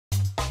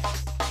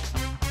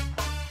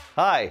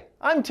Hi,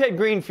 I'm Ted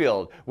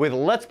Greenfield with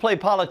Let's Play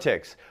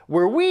Politics,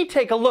 where we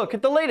take a look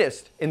at the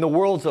latest in the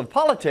worlds of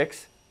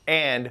politics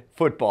and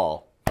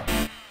football.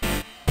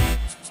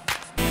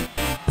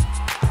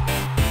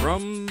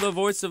 From the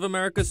Voice of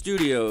America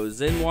studios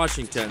in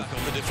Washington. Back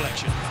on the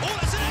deflection. Oh,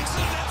 that's an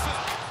excellent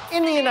effort!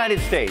 In the United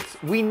States,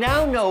 we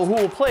now know who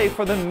will play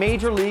for the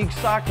Major League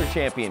Soccer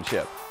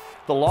Championship: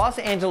 the Los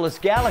Angeles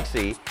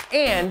Galaxy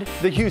and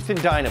the Houston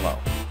Dynamo.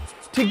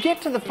 To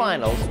get to the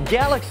finals,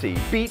 Galaxy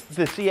beat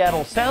the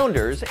Seattle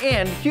Sounders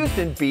and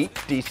Houston beat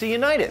DC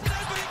United.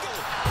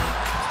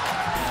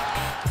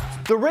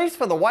 The race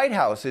for the White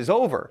House is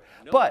over,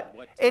 but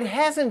it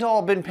hasn't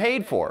all been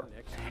paid for.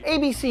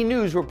 ABC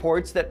News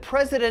reports that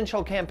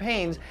presidential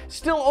campaigns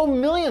still owe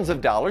millions of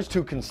dollars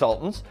to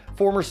consultants,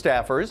 former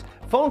staffers,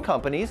 phone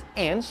companies,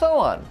 and so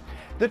on.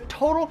 The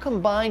total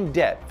combined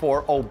debt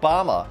for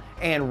Obama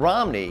and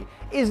Romney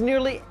is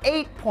nearly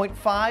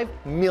 $8.5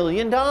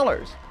 million.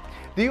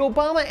 The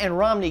Obama and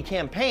Romney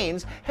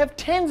campaigns have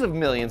tens of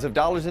millions of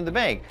dollars in the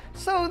bank,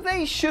 so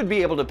they should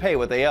be able to pay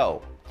what they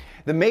owe.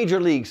 The Major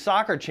League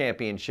Soccer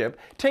Championship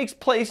takes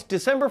place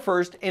December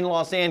 1st in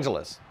Los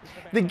Angeles.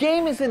 The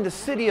game is in the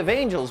City of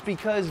Angels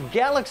because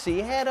Galaxy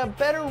had a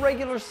better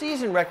regular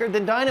season record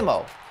than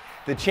Dynamo.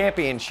 The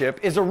championship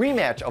is a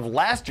rematch of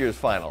last year's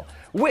final,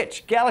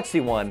 which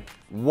Galaxy won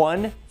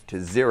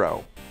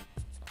 1-0.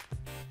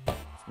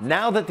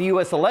 Now that the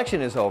U.S.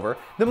 election is over,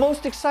 the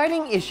most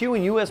exciting issue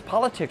in U.S.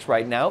 politics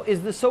right now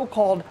is the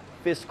so-called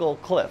fiscal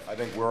cliff. I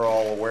think we're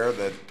all aware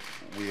that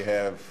we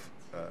have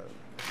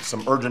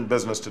some urgent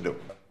business to do.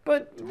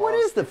 But what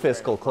is the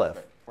fiscal cliff?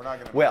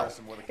 Well,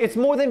 it's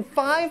more than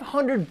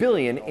 $500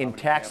 billion in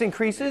tax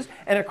increases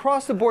and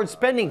across-the-board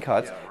spending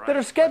cuts that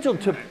are scheduled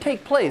to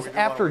take place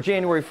after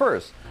January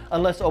 1st,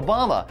 unless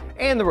Obama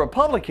and the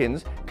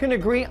Republicans can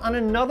agree on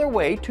another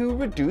way to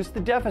reduce the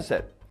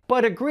deficit.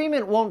 But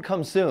agreement won't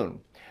come soon.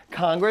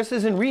 Congress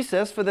is in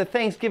recess for the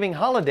Thanksgiving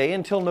holiday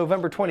until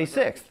November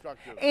 26th.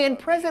 And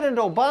President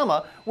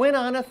Obama went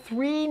on a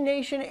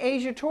three-nation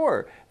Asia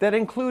tour that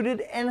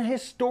included an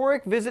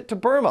historic visit to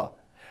Burma.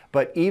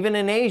 But even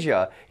in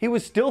Asia, he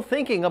was still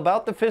thinking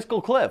about the fiscal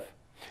cliff.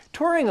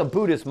 Touring a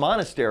Buddhist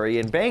monastery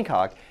in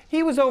Bangkok,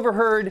 he was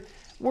overheard,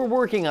 "We're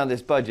working on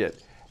this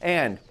budget,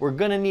 and we're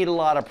going to need a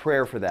lot of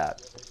prayer for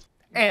that."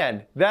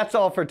 And that's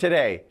all for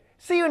today.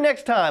 See you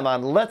next time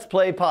on Let's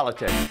Play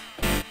Politics.